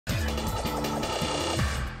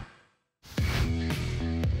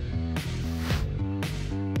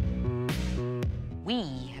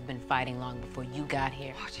we have been fighting long before you got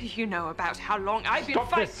here. What do you know about how long I've been fighting?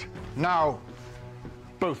 Stop this now,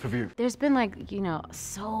 both of you. There's been like, you know,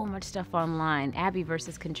 so much stuff online. Abbie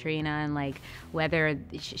versus Katrina, and like whether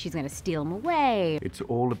she's gonna steal him away. It's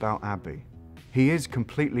all about Abbie. He is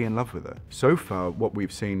completely in love with her. So far, what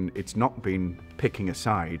we've seen, it's not been picking a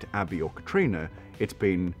side, Abbie or Katrina, it's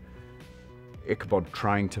been Ichabod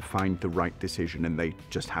trying to find the right decision, and they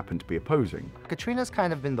just happen to be opposing. Katrina's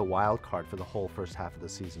kind of been the wild card for the whole first half of the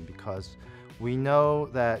season because we know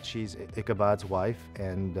that she's Ichabod's wife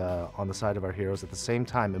and on the side of our heroes. At the same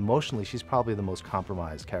time, emotionally, she's probably the most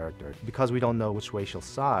compromised character. Because we don't know which way she'll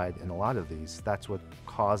side in a lot of these, that's what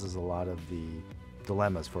causes a lot of the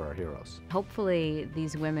dilemmas for our heroes. Hopefully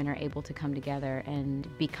these women are able to come together and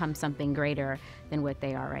become something greater than what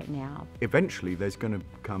they are right now. Eventually, there's going to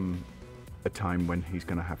come a time when he's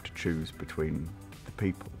going to have to choose between the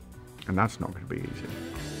people, and that's not going to be easy.